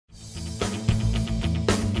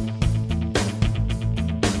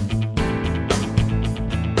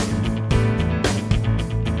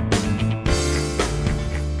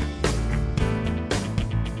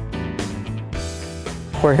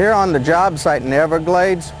We're here on the job site in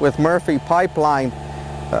Everglades with Murphy Pipeline.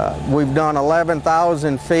 We've done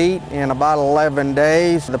 11,000 feet in about 11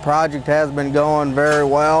 days. The project has been going very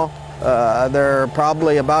well. They're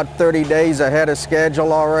probably about 30 days ahead of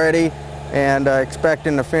schedule already, and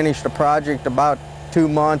expecting to finish the project about 2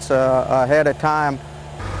 months ahead of time.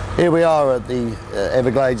 Here we are at the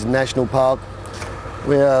Everglades National Park.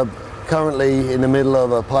 We are currently in the middle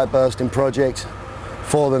of a pipe bursting project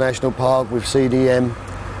for the National Park with CDM,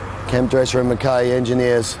 Camp Dresser and McKay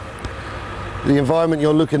engineers. The environment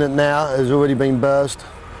you're looking at now has already been burst.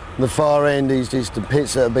 The far end is just the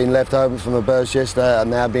pits that have been left open from a burst yesterday are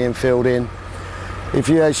now being filled in. If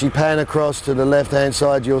you actually pan across to the left-hand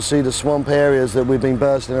side, you'll see the swamp areas that we've been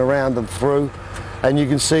bursting around and through, and you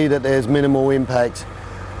can see that there's minimal impact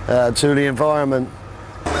to the environment.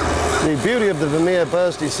 The beauty of the Vermeer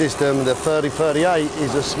bursting system, the 3038,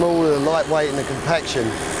 is the smaller, lightweight and the compaction.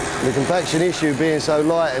 The compaction issue being so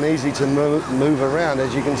light and easy to move around,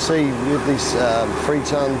 as you can see with this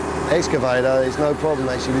 3-ton excavator, there's no problem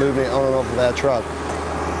actually moving it on and off of our truck.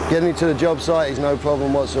 Getting it to the job site is no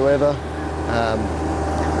problem whatsoever.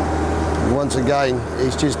 Once again,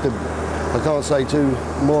 it's just I can't say too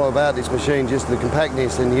more about this machine, just the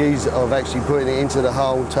compactness and the ease of actually putting it into the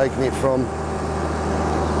hole, taking it from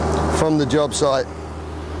the job site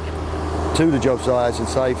to the job site, I should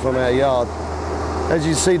say, from our yard. As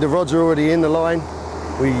you see, the rods are already in the line.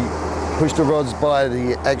 We push the rods by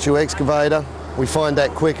the actual excavator. We find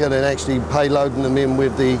that quicker than actually payloading them in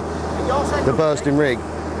with the bursting rig.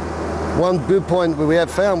 One good point we have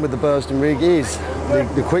found with the bursting rig is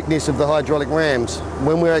the quickness of the hydraulic rams.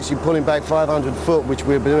 When we're actually pulling back 500 foot, which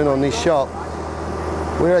we're doing on this shop,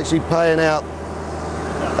 we're actually paying out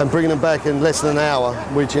and bringing them back in less than an hour,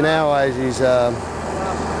 which in our eyes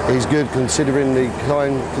is good considering the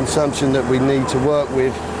kind of consumption that we need to work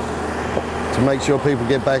with to make sure people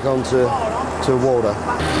get back onto water.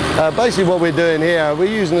 Basically what we're doing here,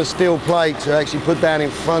 we're using a steel plate to actually put down in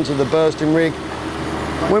front of the bursting rig.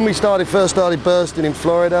 When we first started bursting in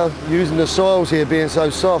Florida, using the soils here being so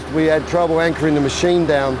soft, we had trouble anchoring the machine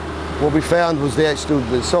down. What we found was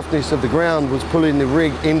the softness of the ground was pulling the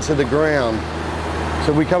rig into the ground.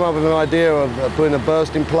 So we come up with an idea of putting a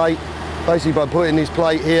bursting plate. Basically by putting this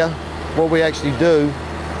plate here, what we actually do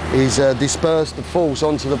is disperse the force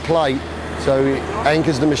onto the plate, so it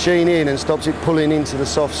anchors the machine in and stops it pulling into the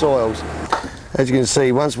soft soils. As you can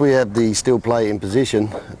see, once we have the steel plate in position,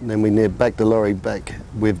 then we need back the lorry back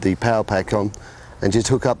with the power pack on and just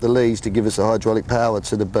hook up the leads to give us the hydraulic power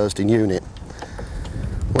to the bursting unit.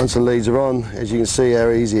 Once the leads are on, as you can see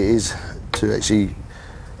how easy it is to actually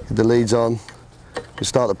get the leads on. We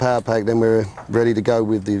start the power pack, then we're ready to go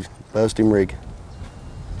with the bursting rig.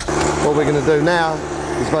 What we're going to do now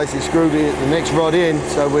is basically screw the next rod in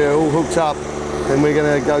so we're all hooked up. Then we're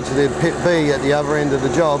going to go to the pit B at the other end of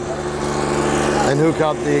the job and hook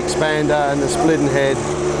up the expander and the splitting head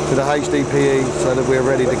to the HDPE so that we're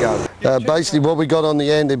ready to go. Basically what we got on the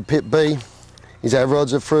end in pit B is our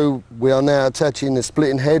rods are through. We are now attaching the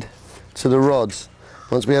splitting head to the rods.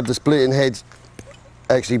 Once we have the splitting heads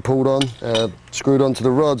actually pulled on, screwed onto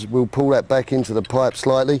the rods, we'll pull that back into the pipe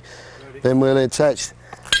slightly. Then we'll attach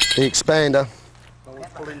the expander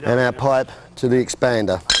and our pipe to the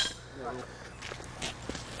expander.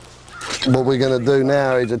 What we're going to do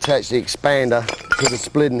now is attach the expander to the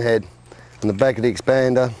splitting head. On the back of the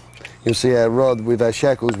expander, you'll see our rod with our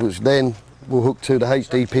shackles, which then will hook to the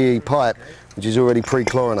HDPE pipe, which is already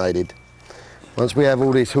pre-chlorinated. Once we have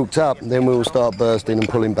all this hooked up, then we will start bursting and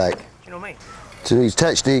pulling back. To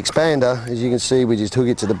attach the expander, as you can see, we just hook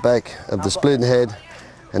it to the back of the splitting head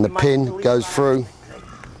and the pin goes through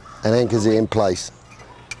and anchors it in place.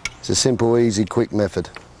 It's a simple, easy, quick method.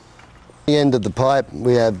 At the end of the pipe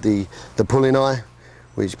we have the pulling eye,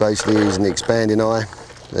 which basically is an expanding eye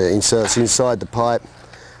that inserts inside the pipe,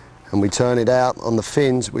 and we turn it out on the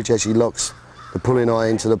fins, which actually locks the pulling eye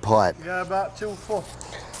into the pipe.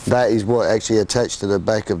 That is what actually attached to the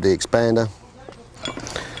back of the expander.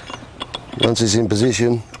 Once it's in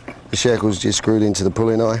position, the shackle's just screwed into the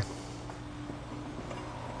pulling eye.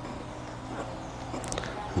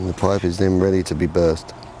 And the pipe is then ready to be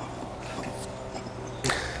burst.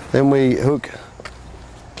 Then we hook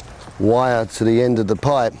wire to the end of the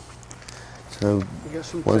pipe. So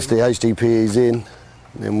once the HDPE is in,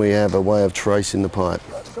 then we have a way of tracing the pipe.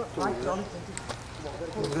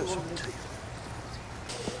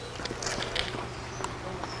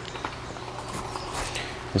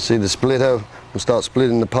 You see the splitter, we'll start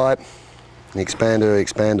splitting the pipe, the expander will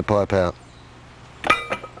expand the pipe out.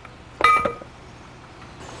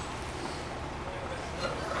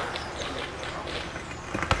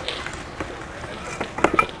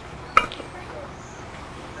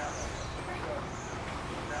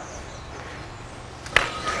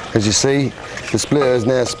 As you see, the splitter has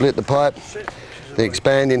now split the pipe. The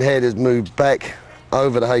expanding head has moved back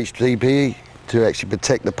over the HDPE to actually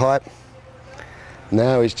protect the pipe.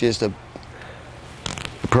 Now it's just a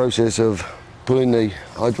process of pulling the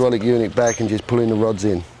hydraulic unit back and just pulling the rods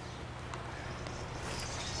in.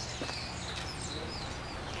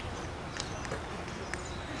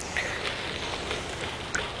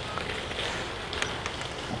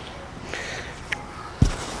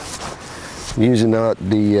 Using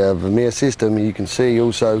the Vermeer system, you can see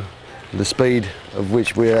also the speed of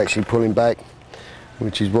which we're actually pulling back,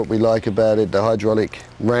 which is what we like about it. The hydraulic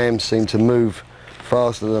rams seem to move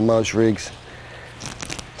faster than most rigs,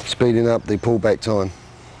 speeding up the pullback time,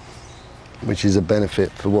 which is a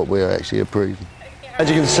benefit for what we're actually approving. As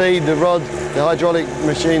you can see, the hydraulic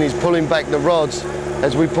machine is pulling back the rods.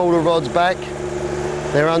 As we pull the rods back,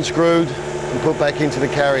 they're unscrewed and put back into the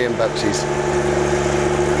carrying boxes.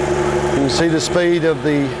 You can see the speed of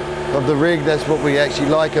the rig. That's what we actually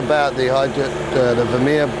like about the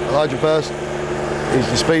Vermeer Hydroburst, is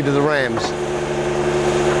the speed of the rams.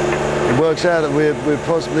 It works out that we're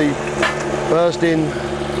possibly bursting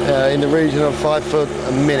in the region of 5 foot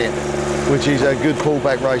a minute, which is a good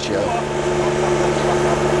pullback ratio.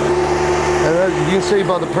 And as you can see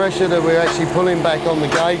by the pressure that we're actually pulling back on the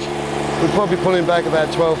gauge, we're probably pulling back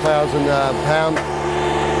about 12,000 pounds.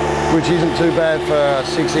 Which isn't too bad for a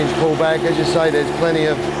 6-inch pullback. As you say, there's plenty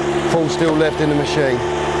of full steel left in the machine.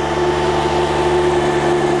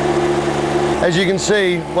 As you can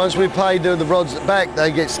see, once we've paid the rods back, they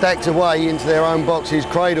get stacked away into their own boxes,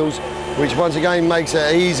 cradles, which once again makes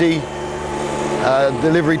it easy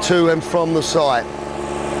delivery to and from the site.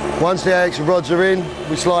 Once the actual rods are in,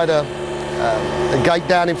 we slide a gate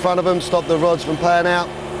down in front of them, stop the rods from paying out,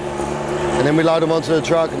 and then we load them onto the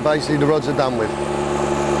truck, and basically the rods are done with.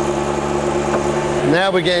 Now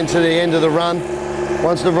we're getting to the end of the run.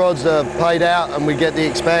 Once the rods are paid out and we get the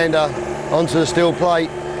expander onto the steel plate,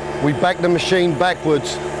 we back the machine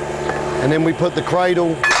backwards, and then we put the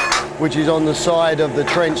cradle, which is on the side of the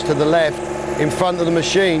trench to the left, in front of the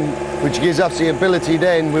machine, which gives us the ability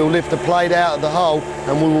then, we'll lift the plate out of the hole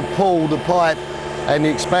and we will pull the pipe and the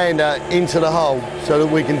expander into the hole so that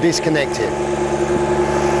we can disconnect it.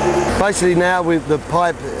 Basically now with the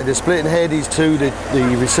pipe, the splitting head is to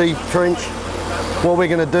the receive trench. What we're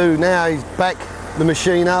going to do now is back the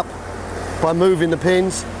machine up by moving the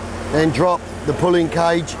pins, then drop the pulling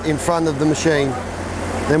cage in front of the machine.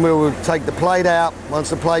 Then we will take the plate out.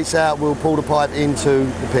 Once the plate's out, we'll pull the pipe into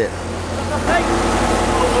the pit.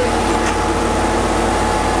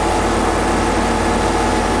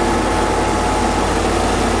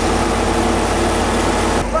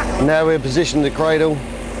 Now we're positioning the cradle,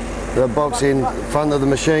 the box in front of the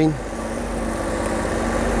machine.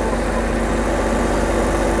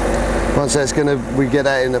 Once we get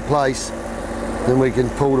that into place, then we can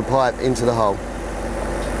pull the pipe into the hole.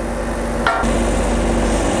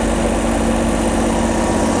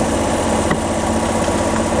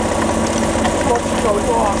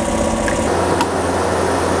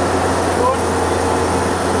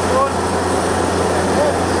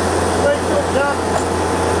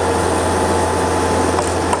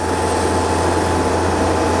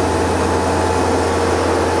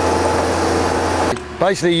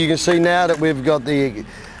 Basically, you can see now that we've got the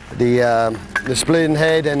splitting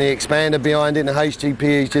head and the expander behind it, and the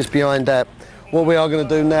HDPE is just behind that. What we are going to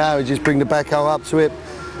do now is just bring the backhoe up to it,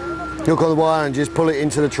 hook on the wire and just pull it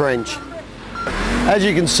into the trench. As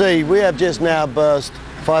you can see, we have just now burst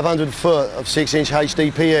 500 foot of 6-inch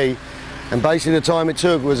HDPE, and basically the time it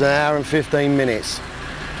took was 1 hour and 15 minutes.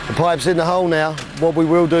 The pipe's in the hole now. What we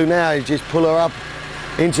will do now is just pull her up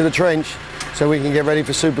into the trench so we can get ready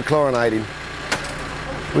for super chlorinating.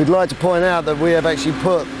 We'd like to point out that we have actually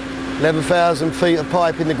put 11,000 feet of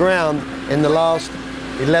pipe in the ground in the last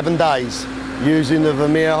 11 days using the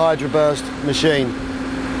Vermeer Hydroburst machine.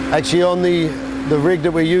 Actually on the rig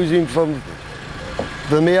that we're using from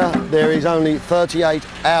Vermeer, there is only 38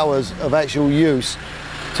 hours of actual use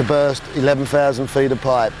to burst 11,000 feet of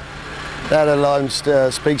pipe. That alone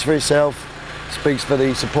speaks for itself, speaks for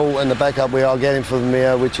the support and the backup we are getting from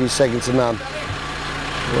Vermeer, which is second to none.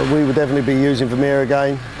 We will definitely be using Vermeer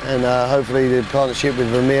again, and hopefully the partnership with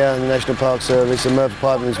Vermeer and the National Park Service and Murphy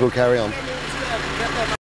Pipelines will carry on.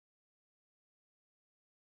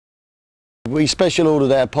 We special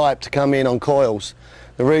ordered our pipe to come in on coils.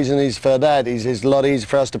 The reason is for that is it's a lot easier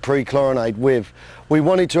for us to pre-chlorinate with. We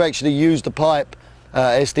wanted to actually use the pipe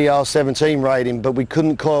SDR 17 rating, but we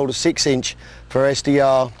couldn't coil the 6-inch for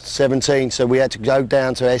SDR 17, so we had to go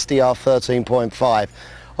down to SDR 13.5.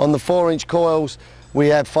 On the 4-inch coils, we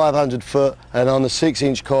have 500 foot, and on the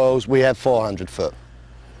 6-inch coils, we have 400 foot.